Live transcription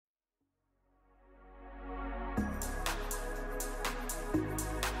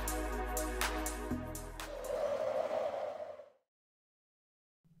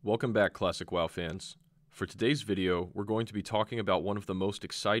Welcome back, Classic WoW fans. For today's video, we're going to be talking about one of the most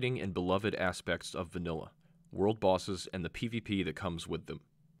exciting and beloved aspects of vanilla, world bosses and the PvP that comes with them.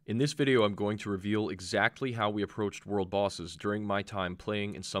 In this video, I'm going to reveal exactly how we approached world bosses during my time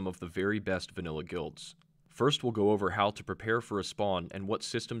playing in some of the very best vanilla guilds. First, we'll go over how to prepare for a spawn and what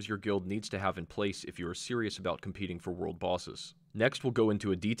systems your guild needs to have in place if you are serious about competing for world bosses. Next, we'll go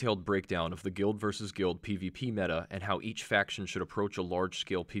into a detailed breakdown of the guild versus guild PvP meta and how each faction should approach a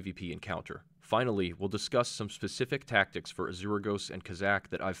large-scale PvP encounter. Finally, we'll discuss some specific tactics for Azuregos and Kazzak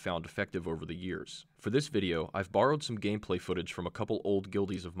that I've found effective over the years. For this video, I've borrowed some gameplay footage from a couple old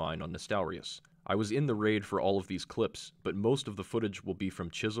guildies of mine on Nostalrius. I was in the raid for all of these clips, but most of the footage will be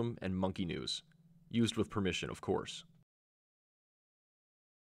from Chizm and Monkeynews. Used with permission, of course.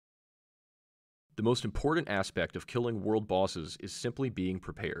 The most important aspect of killing world bosses is simply being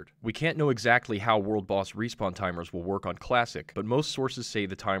prepared. We can't know exactly how world boss respawn timers will work on Classic, but most sources say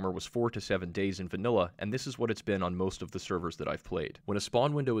the timer was 4 to 7 days in vanilla, and this is what it's been on most of the servers that I've played. When a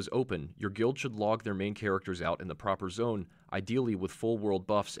spawn window is open, your guild should log their main characters out in the proper zone, ideally with full world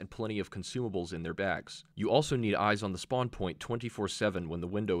buffs and plenty of consumables in their bags. You also need eyes on the spawn point 24/7 when the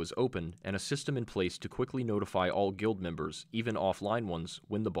window is open, and a system in place to quickly notify all guild members, even offline ones,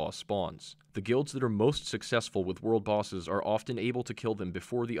 when the boss spawns. The guilds that are most successful with world bosses are often able to kill them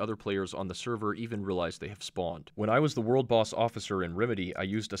before the other players on the server even realize they have spawned. When I was the world boss officer in Remedy, I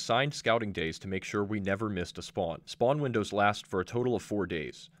used assigned scouting days to make sure we never missed a spawn. Spawn windows last for a total of 4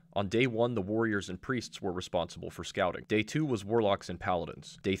 days. On day 1, the warriors and priests were responsible for scouting. Day 2 was warlocks and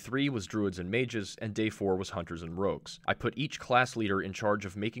paladins. Day 3 was druids and mages, and day 4 was hunters and rogues. I put each class leader in charge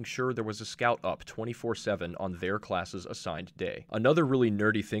of making sure there was a scout up 24/7 on their class's assigned day. Another really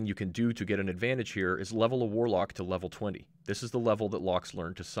nerdy thing you can do to get an advantage here is level a warlock to level 20. This is the level that locks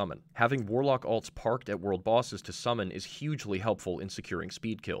learn to summon. Having warlock alts parked at world bosses to summon is hugely helpful in securing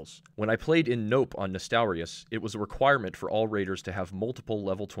speed kills. When I played in Nope on Nostalrius, it was a requirement for all raiders to have multiple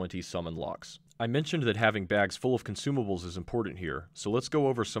level 20 summon locks. I mentioned that having bags full of consumables is important here, so let's go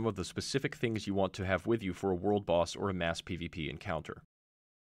over some of the specific things you want to have with you for a world boss or a mass PvP encounter.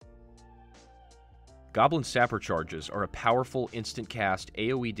 Goblin Sapper Charges are a powerful instant cast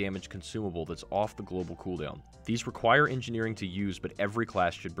AoE damage consumable that's off the global cooldown. These require engineering to use, but every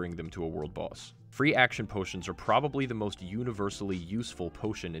class should bring them to a world boss. Free action potions are probably the most universally useful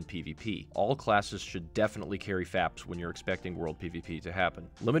potion in PvP. All classes should definitely carry FAPs when you're expecting world PvP to happen.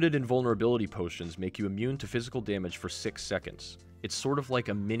 Limited invulnerability potions make you immune to physical damage for 6 seconds. It's sort of like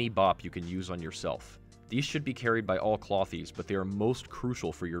a mini bop you can use on yourself. These should be carried by all clothies, but they are most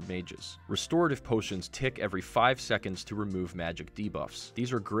crucial for your mages. Restorative potions tick every 5 seconds to remove magic debuffs.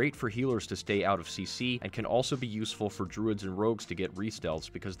 These are great for healers to stay out of CC, and can also be useful for druids and rogues to get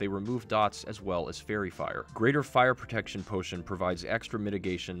restelts because they remove dots as well as fairy fire. Greater Fire Protection Potion provides extra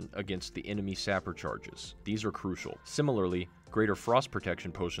mitigation against the enemy sapper charges. These are crucial. Similarly, Greater Frost Protection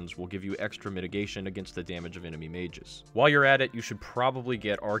Potions will give you extra mitigation against the damage of enemy mages. While you're at it, you should probably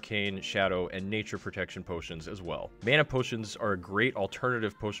get Arcane, Shadow, and Nature Protection Potions as well. Mana Potions are a great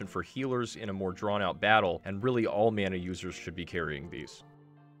alternative potion for healers in a more drawn-out battle, and really all mana users should be carrying these.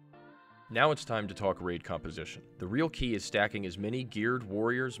 Now it's time to talk raid composition. The real key is stacking as many geared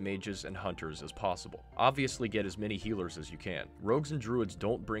warriors, mages, and hunters as possible. Obviously get as many healers as you can. Rogues and druids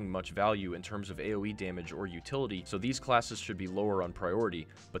don't bring much value in terms of AoE damage or utility, so these classes should be lower on priority,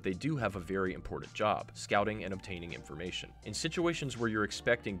 but they do have a very important job, scouting and obtaining information. In situations where you're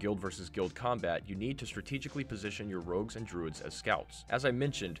expecting guild versus guild combat, you need to strategically position your rogues and druids as scouts. As I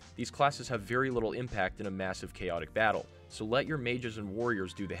mentioned, these classes have very little impact in a massive chaotic battle, so let your mages and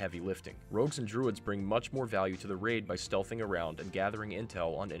warriors do the heavy lifting. Rogues and druids bring much more value to the raid by stealthing around and gathering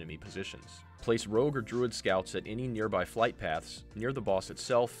intel on enemy positions. Place rogue or druid scouts at any nearby flight paths, near the boss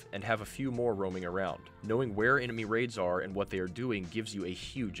itself, and have a few more roaming around. Knowing where enemy raids are and what they are doing gives you a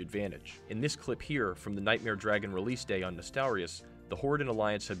huge advantage. In this clip here, from the Nightmare Dragon release day on Nostalrius, the Horde and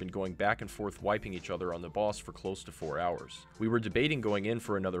Alliance had been going back and forth wiping each other on the boss for close to 4 hours. We were debating going in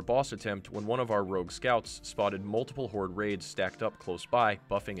for another boss attempt when one of our rogue scouts spotted multiple Horde raids stacked up close by,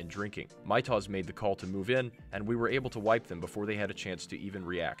 buffing and drinking. Mytaz made the call to move in, and we were able to wipe them before they had a chance to even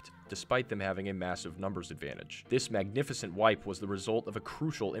react, despite them having a massive numbers advantage. This magnificent wipe was the result of a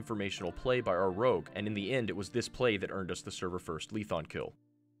crucial informational play by our rogue, and in the end it was this play that earned us the server first Lethon kill.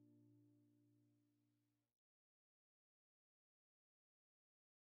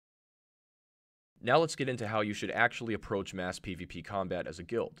 Now let's get into how you should actually approach mass PvP combat as a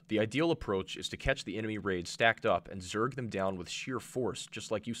guild. The ideal approach is to catch the enemy raids stacked up and zerg them down with sheer force,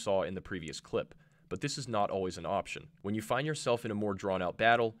 just like you saw in the previous clip. but this is not always an option. When you find yourself in a more drawn-out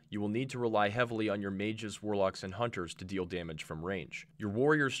battle, you will need to rely heavily on your mages, warlocks, and hunters to deal damage from range. Your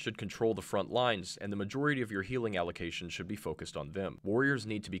warriors should control the front lines, and the majority of your healing allocation should be focused on them. Warriors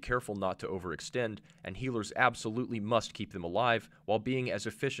need to be careful not to overextend, and healers absolutely must keep them alive while being as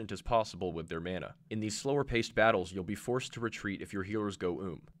efficient as possible with their mana. In these slower-paced battles, you'll be forced to retreat if your healers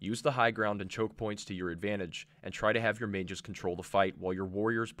go Use the high ground and choke points to your advantage, and try to have your mages control the fight while your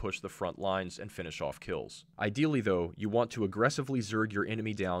warriors push the front lines and finish off kills. Ideally though, you want to aggressively zerg your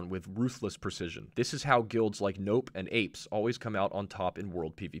enemy down with ruthless precision. This is how guilds like Nope and Apes always come out on top in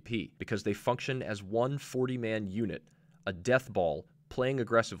world PvP, because they function as one 40-man unit, a death ball, playing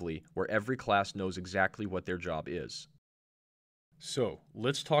aggressively where every class knows exactly what their job is. So,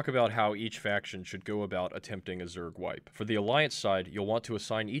 let's talk about how each faction should go about attempting a zerg wipe. For the Alliance side, you'll want to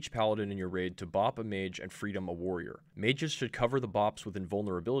assign each paladin in your raid to bop a mage and freedom a warrior. Mages should cover the bops with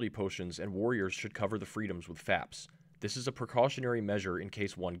invulnerability potions, and warriors should cover the freedoms with faps. This is a precautionary measure in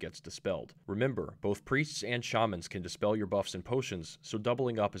case one gets dispelled. Remember, both priests and shamans can dispel your buffs and potions, so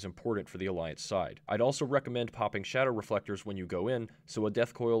doubling up is important for the Alliance side. I'd also recommend popping shadow reflectors when you go in, so a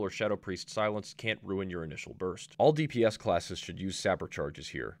death coil or shadow priest silence can't ruin your initial burst. All DPS classes should use sapper charges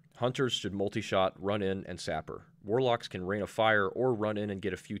here. Hunters should multi-shot, run in, and sapper. Warlocks can rain of fire or run in and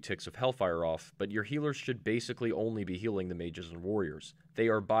get a few ticks of hellfire off, but your healers should basically only be healing the mages and warriors. They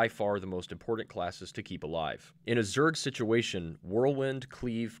are by far the most important classes to keep alive. In a zerg situation, Whirlwind,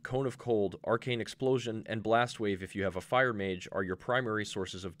 Cleave, Cone of Cold, Arcane Explosion, and Blast Wave if you have a fire mage are your primary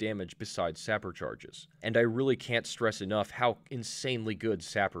sources of damage besides sapper charges. And I really can't stress enough how insanely good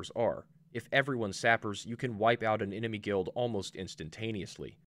sappers are. If everyone sappers, you can wipe out an enemy guild almost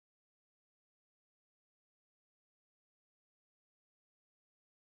instantaneously.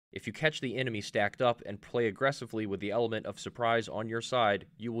 If you catch the enemy stacked up and play aggressively with the element of surprise on your side,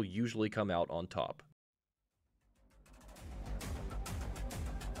 you will usually come out on top.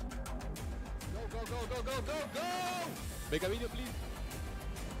 Go, go, go, go, go, go, go! Make a video, please.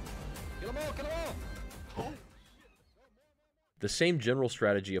 Kill them all, kill them all! The same general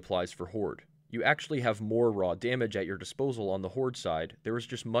strategy applies for Horde. You actually have more raw damage at your disposal on the Horde side. There is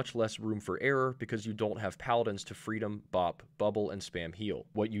just much less room for error because you don't have paladins to freedom, bop, bubble, and spam heal.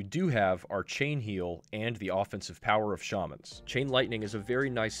 What you do have are chain heal and the offensive power of shamans. Chain lightning is a very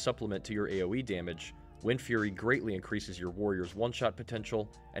nice supplement to your AoE damage. Wind Fury greatly increases your warrior's one-shot potential,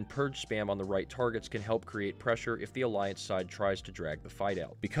 and Purge spam on the right targets can help create pressure if the Alliance side tries to drag the fight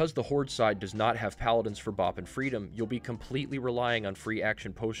out. Because the Horde side does not have paladins for bop and freedom, you'll be completely relying on free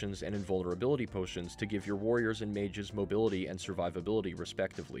action potions and invulnerability potions to give your warriors and mages mobility and survivability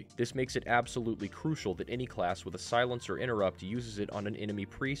respectively. This makes it absolutely crucial that any class with a silence or interrupt uses it on an enemy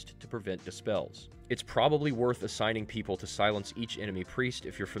priest to prevent dispels. It's probably worth assigning people to silence each enemy priest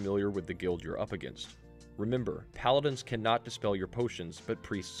if you're familiar with the guild you're up against. Remember, paladins cannot dispel your potions, but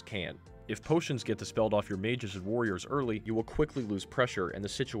priests can. If potions get dispelled off your mages and warriors early, you will quickly lose pressure and the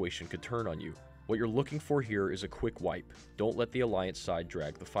situation could turn on you. What you're looking for here is a quick wipe. Don't let the Alliance side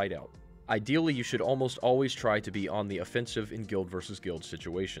drag the fight out. Ideally, you should almost always try to be on the offensive in guild versus guild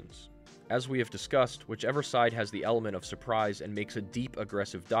situations. As we have discussed, whichever side has the element of surprise and makes a deep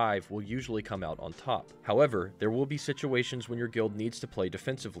aggressive dive will usually come out on top. However, there will be situations when your guild needs to play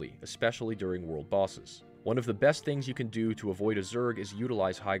defensively, especially during world bosses. One of the best things you can do to avoid a zerg is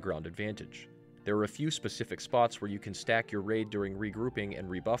utilize high ground advantage. There are a few specific spots where you can stack your raid during regrouping and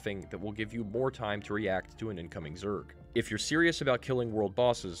rebuffing that will give you more time to react to an incoming zerg. If you're serious about killing world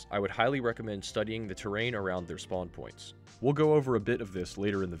bosses, I would highly recommend studying the terrain around their spawn points. We'll go over a bit of this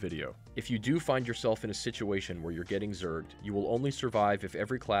later in the video. If you do find yourself in a situation where you're getting zerged, you will only survive if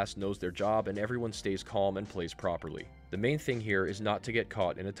every class knows their job and everyone stays calm and plays properly. The main thing here is not to get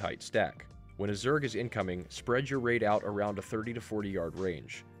caught in a tight stack. When a zerg is incoming, spread your raid out around a 30 to 40 yard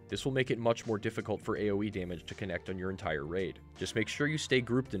range. This will make it much more difficult for AoE damage to connect on your entire raid. Just make sure you stay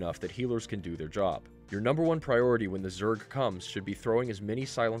grouped enough that healers can do their job. Your number one priority when the zerg comes should be throwing as many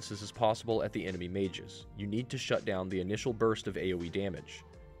silences as possible at the enemy mages. You need to shut down the initial burst of AoE damage.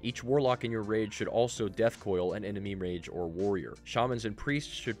 Each warlock in your raid should also death coil an enemy mage or warrior. Shamans and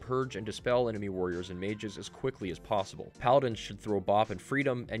priests should purge and dispel enemy warriors and mages as quickly as possible. Paladins should throw bop and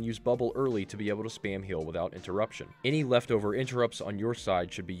freedom and use bubble early to be able to spam heal without interruption. Any leftover interrupts on your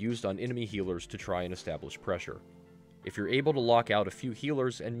side should be used on enemy healers to try and establish pressure. If you're able to lock out a few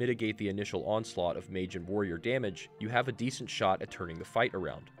healers and mitigate the initial onslaught of mage and warrior damage, you have a decent shot at turning the fight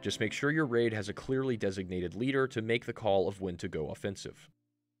around. Just make sure your raid has a clearly designated leader to make the call of when to go offensive.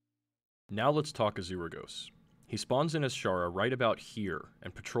 Now let's talk Azuregos. He spawns in as Shara right about here,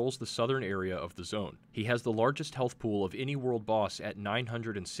 and patrols the southern area of the zone. He has the largest health pool of any world boss at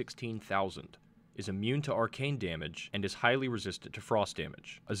 916,000. is immune to arcane damage, and is highly resistant to frost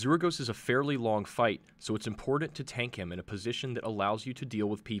damage. Azuregos is a fairly long fight, so it's important to tank him in a position that allows you to deal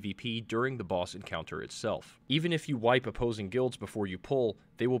with PvP during the boss encounter itself. Even if you wipe opposing guilds before you pull,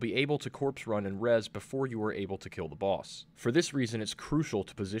 they will be able to corpse run and res before you are able to kill the boss. For this reason, it's crucial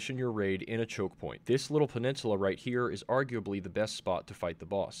to position your raid in a choke point. This little peninsula right here is arguably the best spot to fight the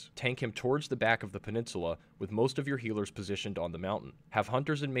boss. Tank him towards the back of the peninsula, with most of your healers positioned on the mountain. Have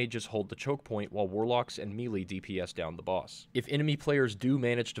hunters and mages hold the choke point while warlocks and melee DPS down the boss. If enemy players do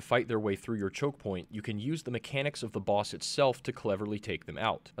manage to fight their way through your choke point, you can use the mechanics of the boss itself to cleverly take them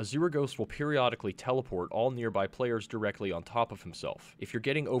out. Azuregos will periodically teleport all nearby players directly on top of himself. If you're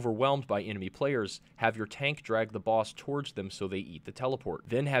getting overwhelmed by enemy players, have your tank drag the boss towards them so they eat the teleport.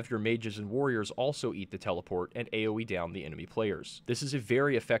 Then have your mages and warriors also eat the teleport and AoE down the enemy players. This is a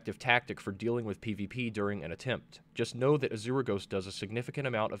very effective tactic for dealing with PvP during an attempt. Just know that Azuregos does a significant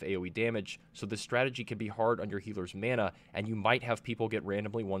amount of AoE damage, so this strategy can be hard on your healer's mana, and you might have people get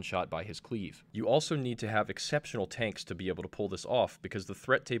randomly one-shot by his cleave. You also need to have exceptional tanks to be able to pull this off, because the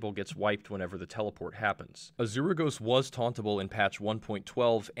threat table gets wiped whenever the teleport happens. Azuregos was tauntable in patch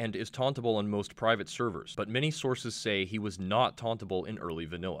 1.12 and is tauntable on most private servers, but many sources say he was not tauntable in early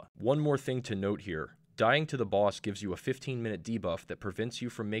vanilla. One more thing to note here. Dying to the boss gives you a 15-minute debuff that prevents you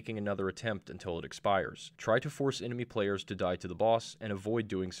from making another attempt until it expires. Try to force enemy players to die to the boss, and avoid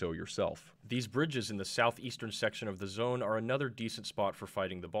doing so yourself. These bridges in the southeastern section of the zone are another decent spot for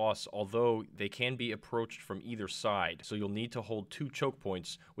fighting the boss, although they can be approached from either side, so you'll need to hold 2 choke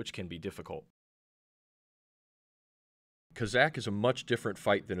points, which can be difficult. Kazzak is a much different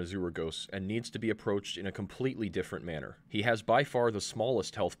fight than Azuregos, and needs to be approached in a completely different manner. He has by far the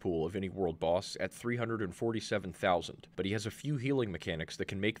smallest health pool of any world boss at 347,000, but he has a few healing mechanics that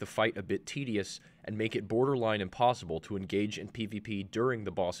can make the fight a bit tedious and make it borderline impossible to engage in PvP during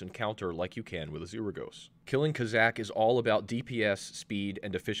the boss encounter like you can with Azuregos. Killing Kazzak is all about DPS, speed,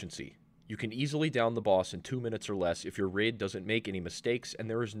 and efficiency. You can easily down the boss in 2 minutes or less if your raid doesn't make any mistakes and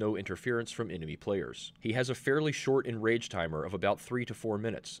there is no interference from enemy players. He has a fairly short enrage timer of about 3 to 4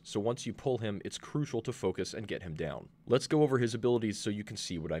 minutes, so once you pull him, it's crucial to focus and get him down. Let's go over his abilities so you can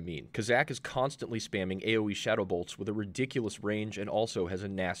see what I mean. Kazzak is constantly spamming AoE shadow bolts with a ridiculous range and also has a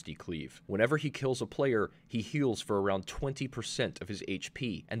nasty cleave. Whenever he kills a player, he heals for around 20% of his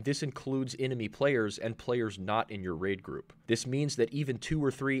HP, and this includes enemy players and players not in your raid group. This means that even 2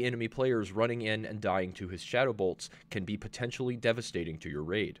 or 3 enemy players running in and dying to his shadow bolts can be potentially devastating to your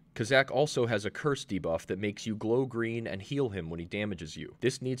raid. Kazzak also has a curse debuff that makes you glow green and heal him when he damages you.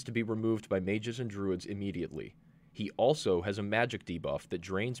 This needs to be removed by mages and druids immediately. He also has a magic debuff that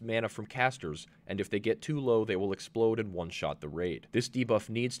drains mana from casters, and if they get too low, they will explode and one-shot the raid. This debuff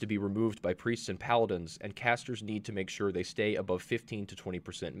needs to be removed by priests and paladins, and casters need to make sure they stay above 15 to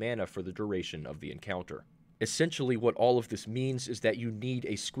 20% mana for the duration of the encounter. Essentially, what all of this means is that you need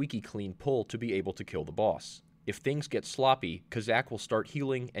a squeaky clean pull to be able to kill the boss. If things get sloppy, Kazzak will start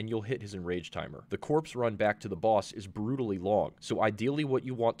healing and you'll hit his enrage timer. The corpse run back to the boss is brutally long, so ideally what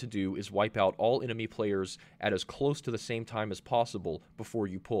you want to do is wipe out all enemy players at as close to the same time as possible before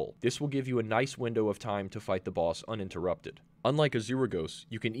you pull. This will give you a nice window of time to fight the boss uninterrupted. Unlike Azuregos,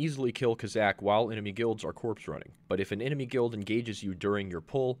 you can easily kill Kazzak while enemy guilds are corpse running, but if an enemy guild engages you during your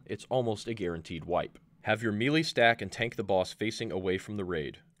pull, it's almost a guaranteed wipe. Have your melee stack and tank the boss facing away from the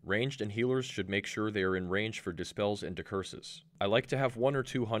raid. Ranged and healers should make sure they are in range for dispels and decurses. I like to have 1 or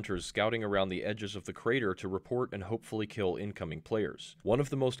 2 hunters scouting around the edges of the crater to report and hopefully kill incoming players. One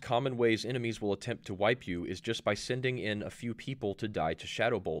of the most common ways enemies will attempt to wipe you is just by sending in a few people to die to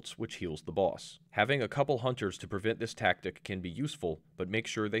shadow bolts, which heals the boss. Having a couple hunters to prevent this tactic can be useful, but make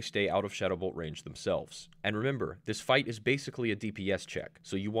sure they stay out of shadow bolt range themselves. And remember, this fight is basically a DPS check,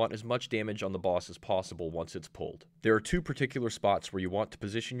 so you want as much damage on the boss as possible once it's pulled. There are 2 particular spots where you want to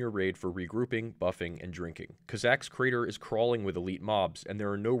position your raid for regrouping, buffing, and drinking. Kazzak's crater is crawling with elite mobs, and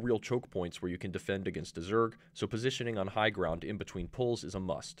there are no real choke points where you can defend against a zerg, so positioning on high ground in between pulls is a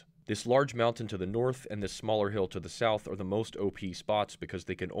must. This large mountain to the north and this smaller hill to the south are the most OP spots because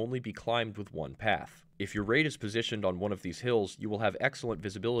they can only be climbed with one path. If your raid is positioned on one of these hills, you will have excellent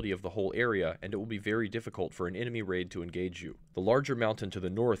visibility of the whole area, and it will be very difficult for an enemy raid to engage you. The larger mountain to the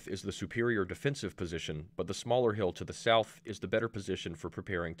north is the superior defensive position, but the smaller hill to the south is the better position for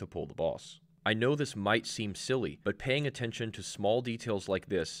preparing to pull the boss. I know this might seem silly, but paying attention to small details like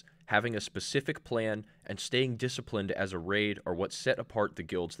this, having a specific plan, and staying disciplined as a raid are what set apart the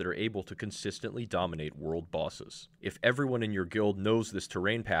guilds that are able to consistently dominate world bosses. If everyone in your guild knows this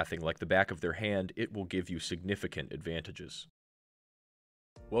terrain pathing like the back of their hand, it will give you significant advantages.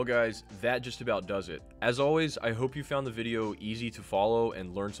 Well guys, that just about does it. As always, I hope you found the video easy to follow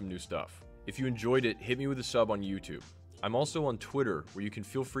and learn some new stuff. If you enjoyed it, hit me with a sub on YouTube. I'm also on Twitter, where you can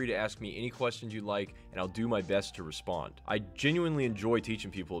feel free to ask me any questions you like, and I'll do my best to respond. I genuinely enjoy teaching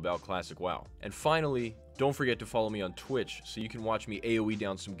people about Classic WoW. And finally, don't forget to follow me on Twitch, so you can watch me AoE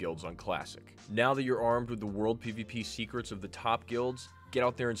down some guilds on Classic. Now that you're armed with the world PvP secrets of the top guilds, get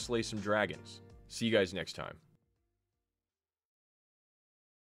out there and slay some dragons. See you guys next time.